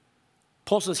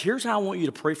 Paul says, here's how I want you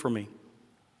to pray for me.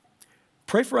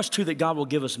 Pray for us, too, that God will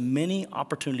give us many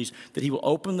opportunities, that he will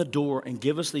open the door and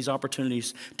give us these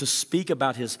opportunities to speak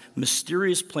about his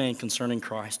mysterious plan concerning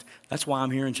Christ. That's why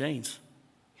I'm here in chains.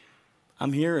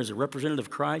 I'm here as a representative of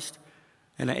Christ.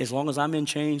 And as long as I'm in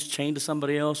chains, chained to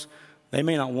somebody else, they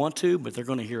may not want to, but they're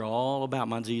going to hear all about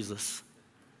my Jesus.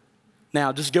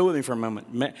 Now, just go with me for a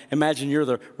moment. Imagine you're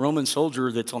the Roman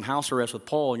soldier that's on house arrest with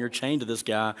Paul, and you're chained to this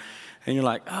guy, and you're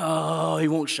like, oh, he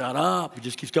won't shut up. He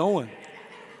just keeps going.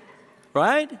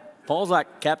 Right? Paul's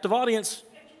like, captive audience.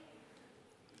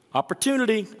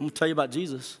 Opportunity. I'm going to tell you about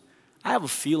Jesus. I have a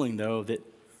feeling, though, that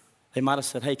they might have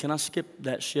said, hey, can I skip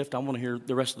that shift? I want to hear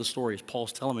the rest of the story as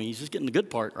Paul's telling me. He's just getting the good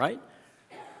part, right?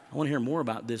 I want to hear more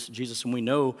about this Jesus. And we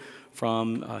know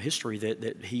from history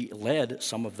that he led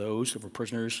some of those that were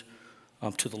prisoners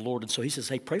to the Lord. And so he says,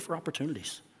 hey, pray for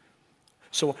opportunities.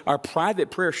 So our private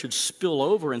prayer should spill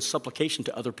over in supplication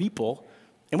to other people.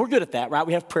 And we're good at that, right?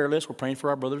 We have prayer lists. We're praying for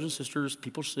our brothers and sisters,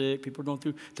 people sick, people going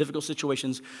through difficult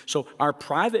situations. So our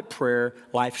private prayer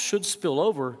life should spill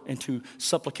over into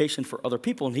supplication for other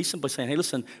people. And he's simply saying, hey,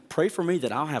 listen, pray for me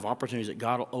that I'll have opportunities, that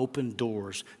God will open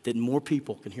doors, that more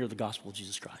people can hear the gospel of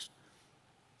Jesus Christ.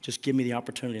 Just give me the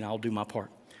opportunity and I'll do my part.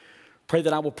 Pray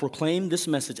that I will proclaim this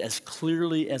message as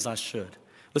clearly as I should.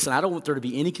 Listen, I don't want there to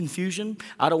be any confusion.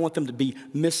 I don't want them to be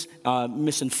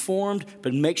misinformed,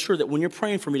 but make sure that when you're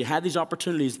praying for me to have these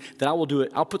opportunities, that I will do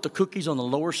it. I'll put the cookies on the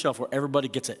lower shelf where everybody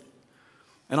gets it.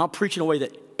 And I'll preach in a way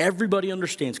that everybody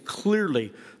understands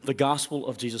clearly the gospel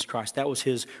of Jesus Christ. That was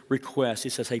his request. He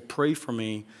says, hey, pray for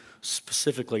me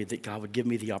specifically that God would give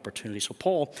me the opportunity. So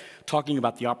Paul, talking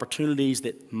about the opportunities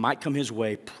that might come his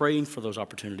way, praying for those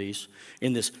opportunities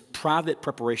in this private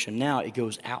preparation. Now it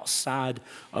goes outside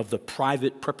of the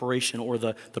private preparation or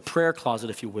the prayer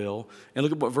closet, if you will. And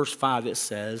look at what verse 5 it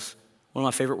says. One of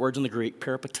my favorite words in the Greek,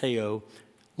 peripateo,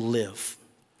 live.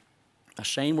 Now,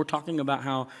 Shane, we're talking about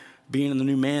how being in the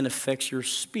new man affects your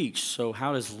speech. So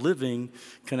how does living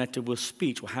connected with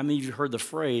speech? Well, how many of you heard the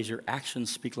phrase, your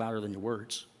actions speak louder than your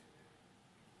words?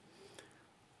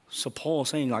 So Paul is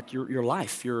saying, like, your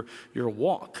life, your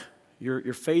walk,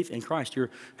 your faith in Christ,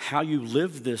 how you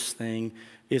live this thing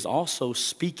is also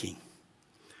speaking.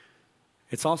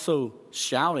 It's also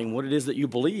shouting what it is that you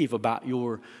believe about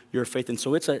your faith. And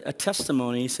so it's a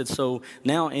testimony. He said, so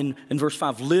now in verse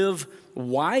 5, live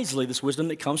wisely, this wisdom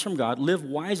that comes from God, live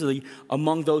wisely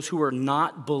among those who are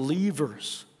not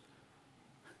believers.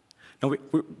 Now,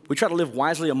 we try to live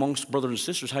wisely amongst brothers and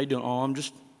sisters. How you doing? Oh, I'm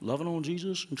just loving on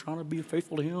Jesus and trying to be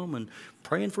faithful to him and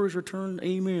praying for his return.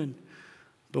 Amen.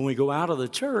 But when we go out of the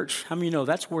church, how many of you know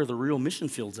that's where the real mission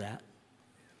field's at?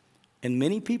 And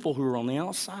many people who are on the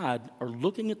outside are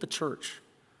looking at the church.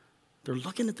 They're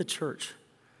looking at the church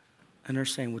and they're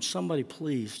saying, would somebody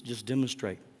please just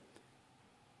demonstrate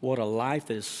what a life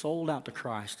that is sold out to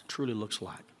Christ truly looks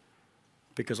like?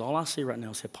 Because all I see right now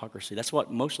is hypocrisy. That's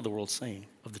what most of the world's saying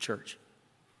of the church.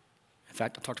 In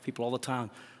fact, I talk to people all the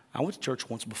time. I went to church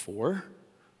once before.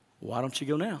 Why don't you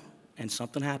go now? And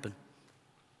something happened.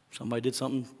 Somebody did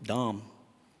something dumb,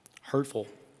 hurtful.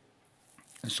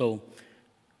 And so,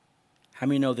 how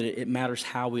many know that it matters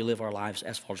how we live our lives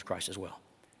as followers of Christ as well?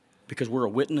 Because we're a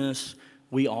witness.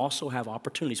 We also have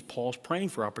opportunities. Paul's praying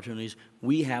for opportunities.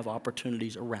 We have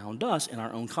opportunities around us in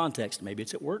our own context. Maybe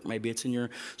it's at work. Maybe it's in your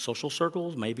social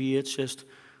circles. Maybe it's just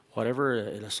whatever,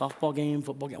 at a softball game,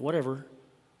 football game, whatever.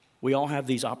 We all have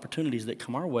these opportunities that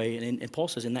come our way. And Paul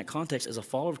says in that context, as a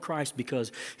follower of Christ,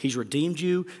 because he's redeemed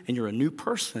you and you're a new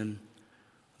person,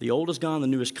 the old is gone, the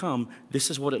new has come.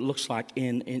 This is what it looks like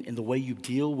in the way you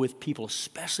deal with people,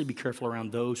 especially be careful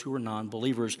around those who are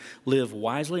non-believers. Live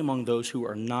wisely among those who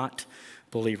are not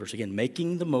believers. Again,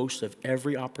 making the most of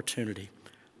every opportunity.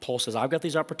 Paul says, I've got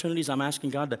these opportunities. I'm asking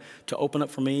God to open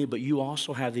up for me, but you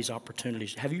also have these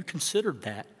opportunities. Have you considered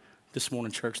that this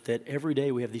morning, church, that every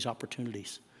day we have these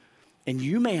opportunities? And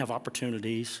you may have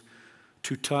opportunities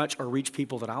to touch or reach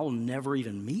people that I will never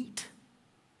even meet.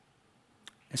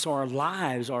 And so our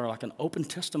lives are like an open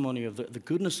testimony of the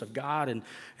goodness of God, and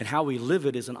how we live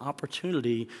it is an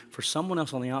opportunity for someone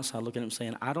else on the outside looking at him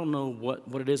saying, I don't know what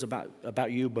it is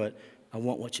about you, but I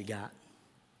want what you got.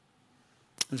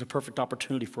 It's a perfect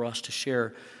opportunity for us to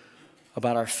share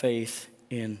about our faith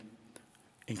in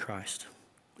Christ.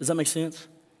 Does that make sense?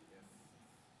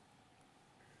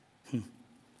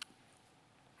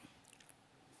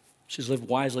 He says, live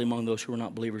wisely among those who are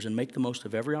not believers and make the most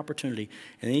of every opportunity.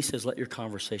 And then he says, let your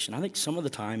conversation. I think some of the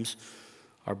times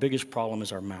our biggest problem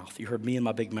is our mouth. You heard me and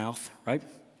my big mouth, right?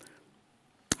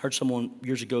 I heard someone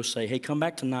years ago say, hey, come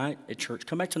back tonight at church.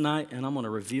 Come back tonight and I'm going to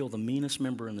reveal the meanest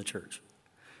member in the church.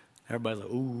 Everybody's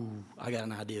like, ooh, I got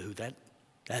an idea who that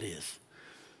is.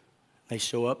 They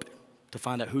show up to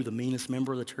find out who the meanest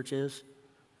member of the church is.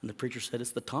 And the preacher said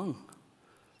it's the tongue.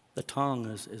 The tongue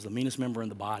is the meanest member in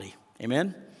the body.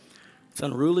 Amen? It's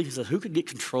unruly. He says, who could get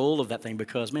control of that thing?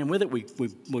 Because, man, with it,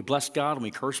 we bless God and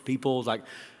we curse people. It's like,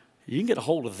 you can get a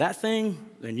hold of that thing,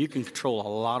 then you can control a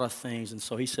lot of things. And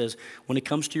so he says, when it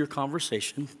comes to your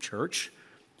conversation, church,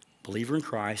 believer in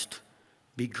Christ,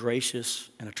 be gracious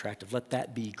and attractive. Let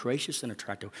that be gracious and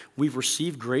attractive. We've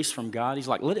received grace from God. He's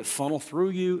like, let it funnel through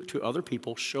you to other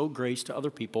people. Show grace to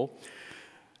other people.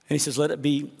 And he says, let it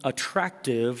be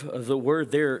attractive. The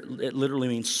word there, it literally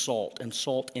means salt. And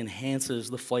salt enhances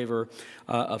the flavor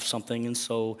of something. And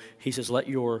so he says, let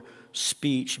your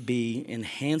speech be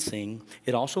enhancing.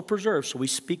 It also preserves. So we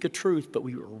speak a truth, but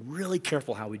we are really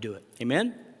careful how we do it.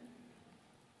 Amen?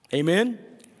 Amen?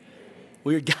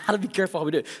 We got to be careful how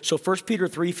we do it. So 1 Peter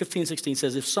 3:15-16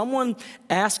 says, if someone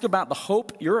asks about the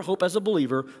hope, your hope as a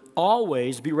believer,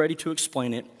 always be ready to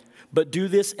explain it, but do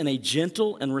this in a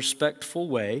gentle and respectful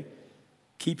way.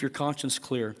 Keep your conscience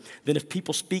clear. Then if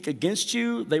people speak against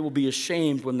you, they will be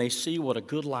ashamed when they see what a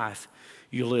good life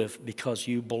you live because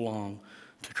you belong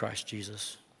to Christ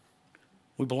Jesus.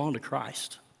 We belong to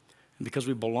Christ. And because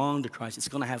we belong to Christ, it's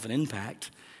going to have an impact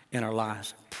in our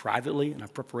lives, privately, in our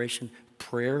preparation,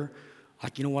 prayer.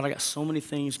 Like, you know what, I got so many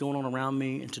things going on around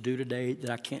me and to do today that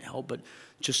I can't help but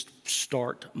just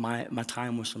start my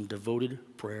time with some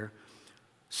devoted prayer,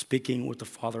 speaking with the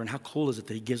Father. And how cool is it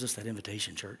that he gives us that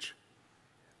invitation, church?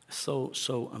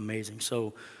 So amazing.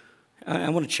 So I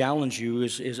want to challenge you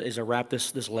as I wrap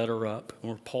this letter up,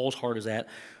 where Paul's heart is at.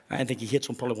 I think he hits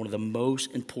on probably one of the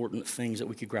most important things that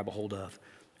we could grab a hold of.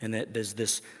 And that there's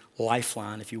this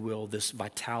lifeline, if you will, this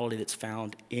vitality that's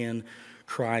found in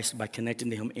Christ by connecting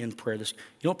to him in prayer. You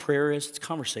know what prayer is? It's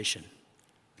conversation.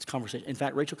 It's conversation. In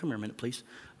fact, Rachel, come here a minute, please.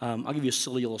 I'll give you a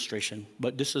silly illustration,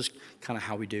 but this is kind of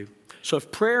how we do. So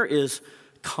if prayer is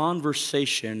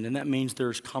conversation, then that means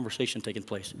there's conversation taking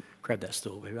place. Grab that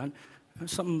stool, baby.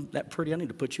 Something that pretty, I need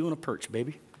to put you on a perch,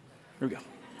 baby. Here we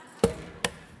go.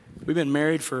 We've been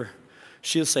married for,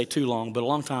 she'll say too long, but a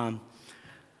long time.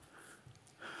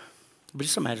 But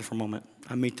just imagine for a moment,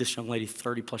 I meet this young lady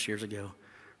 30 plus years ago.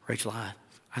 Rachel,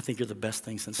 I think you're the best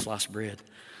thing since sliced bread.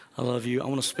 I love you. I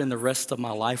want to spend the rest of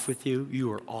my life with you. You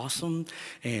are awesome.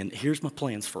 And here's my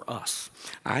plans for us.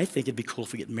 I think it'd be cool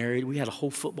if we get married. We had a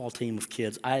whole football team of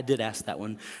kids. I did ask that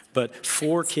one. But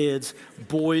 4 kids,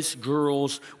 boys,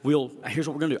 girls. Here's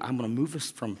what we're going to do. I'm going to move us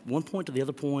from one point to the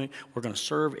other point. We're going to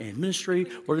serve in ministry.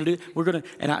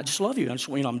 And I just love you.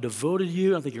 I'm devoted to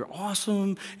you. I think you're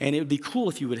awesome. And it would be cool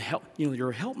if you would help, you're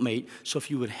a helpmate. So if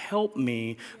you would help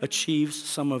me achieve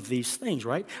some of these things,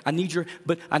 right? I need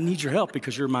your help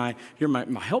because you're my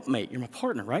helpmate, you're my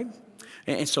partner, right?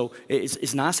 And so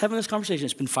it's nice having this conversation.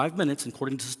 It's been 5 minutes, and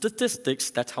according to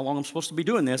statistics, that's how long I'm supposed to be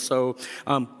doing this. So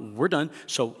we're done.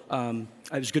 So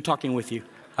it was good talking with you.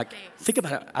 Think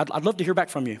about it. I'd love to hear back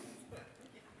from you.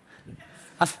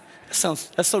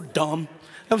 That's so dumb.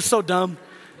 That was so dumb.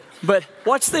 But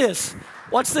watch this.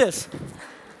 Watch this.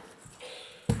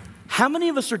 How many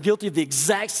of us are guilty of the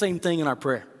exact same thing in our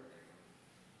prayer?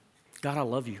 God, I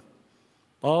love you.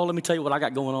 Oh, let me tell you what I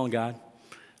got going on, God.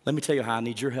 Let me tell you how I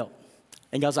need your help.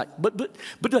 And God's like, but,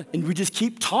 and we just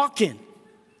keep talking.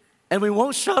 And we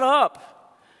won't shut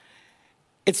up.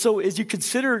 And so as you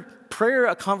consider prayer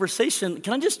a conversation,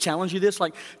 can I just challenge you this?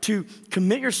 Like, to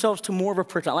commit yourselves to more of a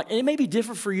prayer time. Like, it may be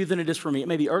different for you than it is for me. It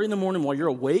may be early in the morning while you're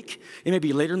awake. It may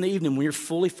be later in the evening when you're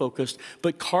fully focused.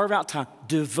 But carve out time.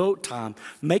 Devote time.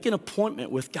 Make an appointment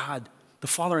with God, the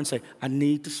Father, and say, I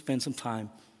need to spend some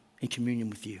time in communion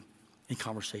with you. In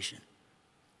conversation.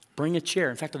 Bring a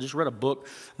chair. In fact, I just read a book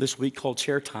this week called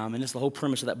Chair Time, and the whole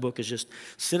premise of that book is just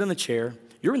sit in the chair.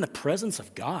 You're in the presence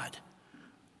of God,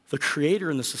 the creator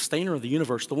and the sustainer of the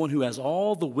universe, the one who has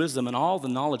all the wisdom and all the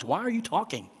knowledge. Why are you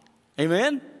talking?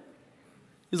 Amen?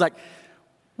 He's like,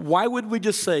 why would we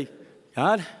just say,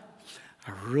 God,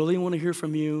 I really want to hear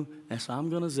from you, and so I'm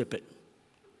going to zip it.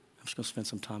 I'm just going to spend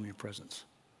some time in your presence.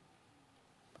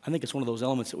 I think it's one of those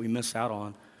elements that we miss out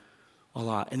on a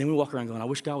lot. And then we walk around going, I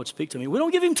wish God would speak to me. We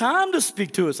don't give him time to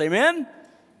speak to us. Amen?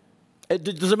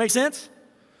 Does it make sense?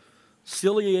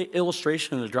 Silly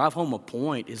illustration to drive home a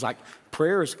point is like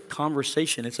prayer is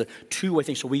conversation. It's a two-way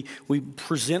thing. So we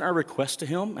present our request to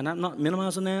him, and I'm not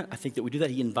minimizing that. I think that we do that.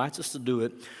 He invites us to do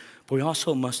it. But we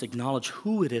also must acknowledge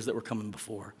who it is that we're coming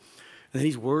before. And that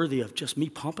he's worthy of just me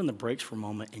pumping the brakes for a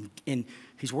moment. And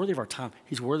he's worthy of our time.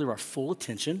 He's worthy of our full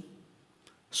attention.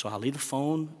 So I leave the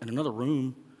phone in another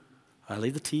room. I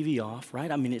leave the TV off,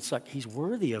 right? I mean, it's like he's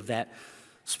worthy of that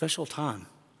special time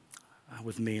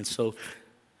with me. And so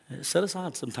set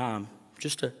aside some time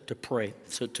just to pray,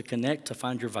 so to connect, to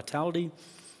find your vitality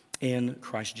in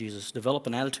Christ Jesus. Develop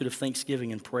an attitude of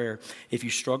thanksgiving and prayer. If you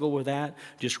struggle with that,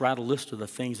 just write a list of the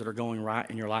things that are going right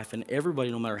in your life. And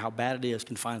everybody, no matter how bad it is,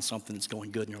 can find something that's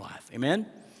going good in your life. Amen?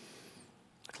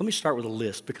 Let me start with a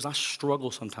list because I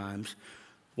struggle sometimes.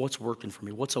 What's working for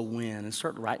me? What's a win? And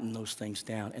start writing those things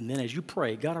down. And then as you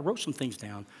pray, God, I wrote some things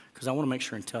down because I want to make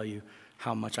sure and tell you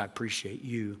how much I appreciate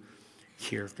you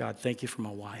here. God, thank you for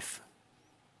my wife.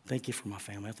 Thank you for my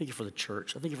family. I thank you for the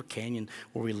church. I thank you for Canyon,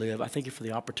 where we live. I thank you for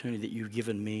the opportunity that you've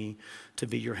given me to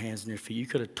be your hands and your feet. You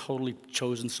could have totally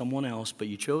chosen someone else, but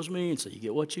you chose me, and so you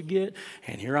get what you get,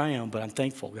 and here I am. But I'm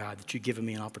thankful, God, that you've given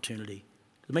me an opportunity.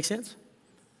 Does it make sense?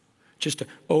 Just to,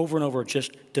 over and over,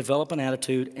 just develop an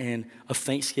attitude and of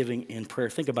thanksgiving and prayer.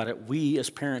 Think about it. We,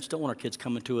 as parents, don't want our kids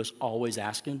coming to us always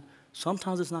asking.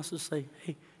 Sometimes it's nice to say,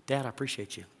 hey, Dad, I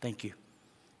appreciate you. Thank you.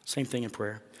 Same thing in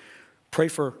prayer. Pray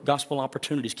for gospel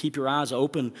opportunities. Keep your eyes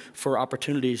open for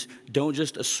opportunities. Don't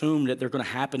just assume that they're going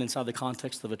to happen inside the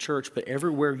context of a church, but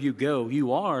everywhere you go,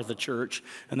 you are the church,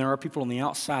 and there are people on the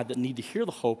outside that need to hear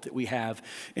the hope that we have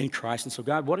in Christ. And so,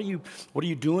 God, what are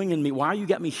you doing in me? Why you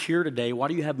got me here today? Why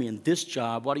do you have me in this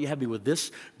job? Why do you have me with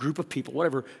this group of people?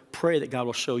 Whatever, pray that God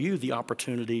will show you the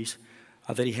opportunities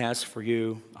that he has for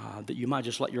you, that you might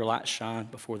just let your light shine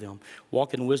before them.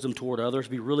 Walk in wisdom toward others.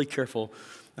 Be really careful.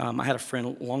 I had a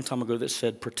friend a long time ago that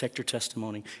said, protect your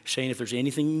testimony. Shane, if there's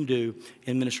anything you can do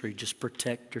in ministry, just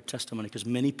protect your testimony, because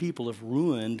many people have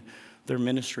ruined their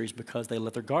ministries because they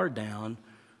let their guard down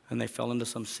and they fell into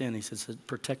some sin. He said,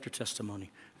 protect your testimony.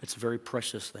 It's a very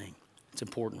precious thing. It's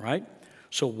important, right?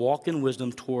 So walk in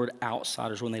wisdom toward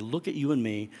outsiders. When they look at you and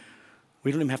me,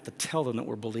 we don't even have to tell them that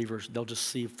we're believers. They'll just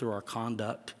see through our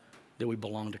conduct that we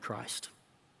belong to Christ.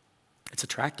 It's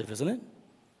attractive, isn't it?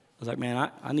 I was like, man,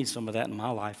 I need some of that in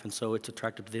my life. And so it's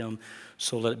attractive to them.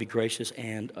 So let it be gracious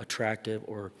and attractive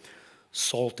or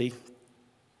salty.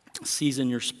 Season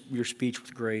your speech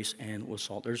with grace and with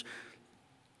salt.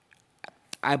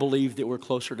 I believe that we're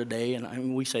closer today, and I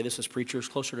mean, we say this as preachers,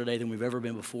 closer today than we've ever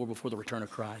been before the return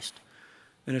of Christ.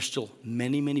 And there's still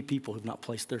many, many people who've not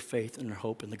placed their faith and their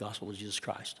hope in the gospel of Jesus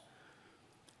Christ.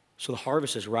 So the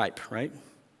harvest is ripe, right?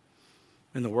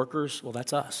 And the workers, well,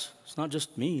 that's us. It's not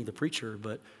just me, the preacher,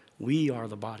 but we are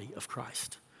the body of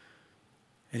Christ.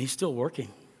 And he's still working.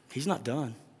 He's not done.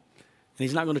 And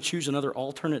he's not going to choose another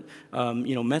alternate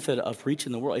method of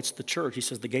reaching the world. It's the church. He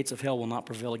says the gates of hell will not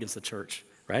prevail against the church,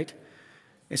 right?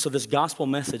 And so this gospel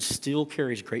message still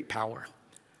carries great power.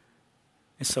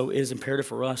 And so it is imperative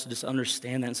for us to just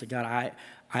understand that and say, God, I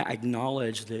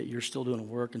acknowledge that you're still doing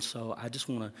work, and so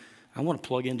I want to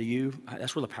plug into you.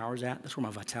 That's where the power's at. That's where my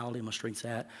vitality and my strength's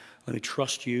at. Let me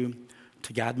trust you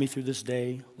to guide me through this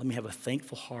day. Let me have a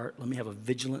thankful heart. Let me have a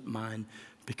vigilant mind,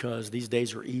 because these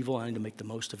days are evil. I need to make the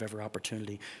most of every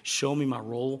opportunity. Show me my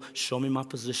role. Show me my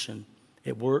position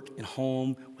at work and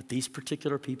home with these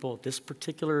particular people, at this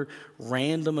particular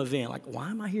random event. Like, why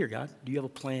am I here, God? Do you have a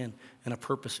plan and a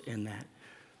purpose in that?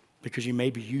 Because you may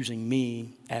be using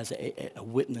me as a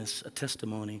witness, a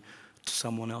testimony to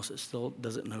someone else that still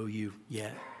doesn't know you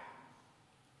yet.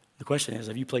 The question is,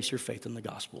 have you placed your faith in the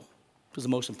gospel? Because the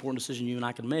most important decision you and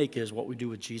I can make is what we do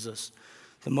with Jesus.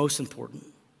 The most important.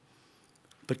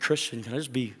 But Christian, can I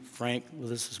just be frank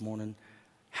with us this morning?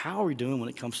 How are we doing when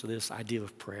it comes to this idea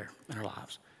of prayer in our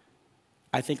lives?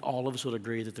 I think all of us would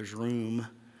agree that there's room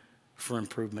for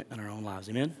improvement in our own lives.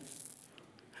 Amen?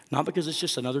 Not because it's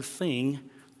just another thing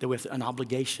that we have an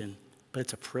obligation, but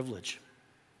it's a privilege.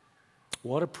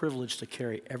 What a privilege to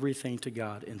carry everything to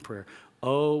God in prayer.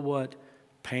 Oh, what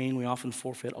pain we often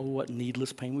forfeit. Oh, what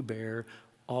needless pain we bear,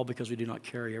 all because we do not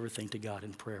carry everything to God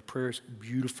in prayer. Prayer is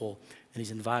beautiful, and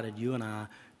he's invited you and I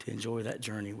to enjoy that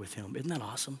journey with him. Isn't that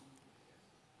awesome?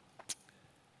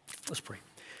 Let's pray.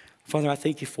 Father, I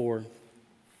thank you for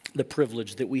the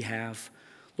privilege that we have.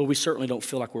 Lord, we certainly don't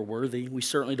feel like we're worthy. We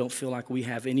certainly don't feel like we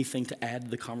have anything to add to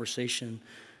the conversation,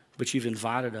 but you've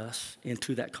invited us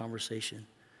into that conversation.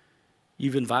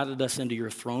 You've invited us into your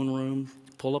throne room.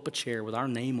 Pull up a chair with our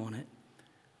name on it.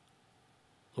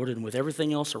 Lord, and with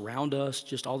everything else around us,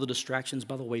 just all the distractions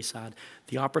by the wayside,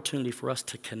 the opportunity for us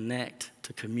to connect,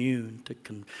 to commune, to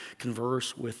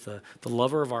converse with the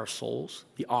lover of our souls,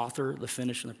 the author, the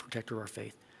finisher, and the protector of our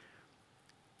faith.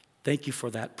 Thank you for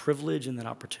that privilege and that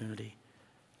opportunity.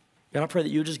 God, I pray that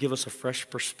you just give us a fresh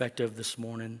perspective this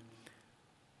morning,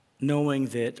 knowing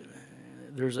that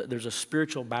there's a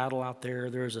spiritual battle out there.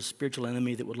 There's a spiritual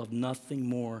enemy that would love nothing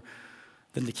more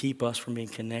than to keep us from being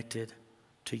connected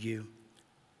to you.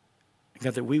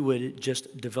 God, that we would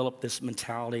just develop this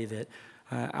mentality that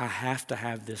I have to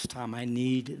have this time. I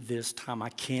need this time. I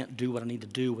can't do what I need to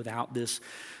do without this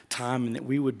time, and that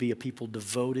we would be a people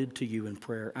devoted to you in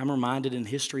prayer. I'm reminded in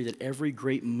history that every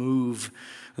great move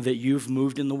that you've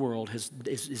moved in the world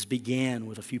is began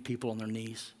with a few people on their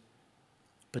knees,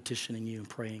 petitioning you and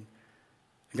praying.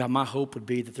 And God, my hope would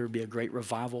be that there would be a great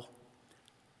revival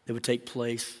that would take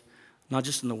place, not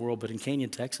just in the world, but in Canyon,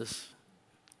 Texas.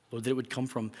 Lord, that it would come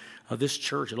from this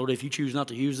church. Lord, if you choose not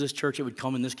to use this church, it would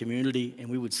come in this community, and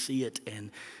we would see it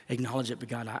and acknowledge it. But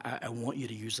God, I want you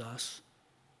to use us.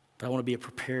 But I want to be a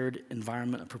prepared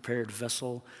environment, a prepared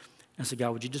vessel. And so,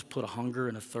 God, would you just put a hunger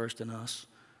and a thirst in us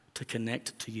to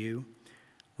connect to you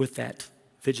with that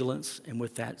vigilance and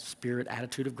with that spirit,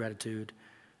 attitude of gratitude.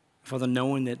 Father,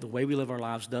 knowing that the way we live our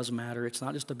lives does matter. It's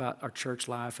not just about our church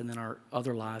life and then our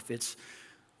other life. It's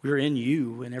we're in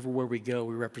you, and everywhere we go,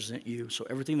 we represent you. So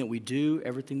everything that we do,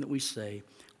 everything that we say,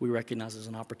 we recognize as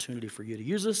an opportunity for you to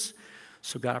use us.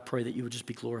 So God, I pray that you would just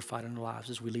be glorified in our lives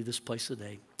as we leave this place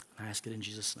today. And I ask it in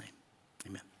Jesus' name.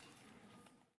 Amen.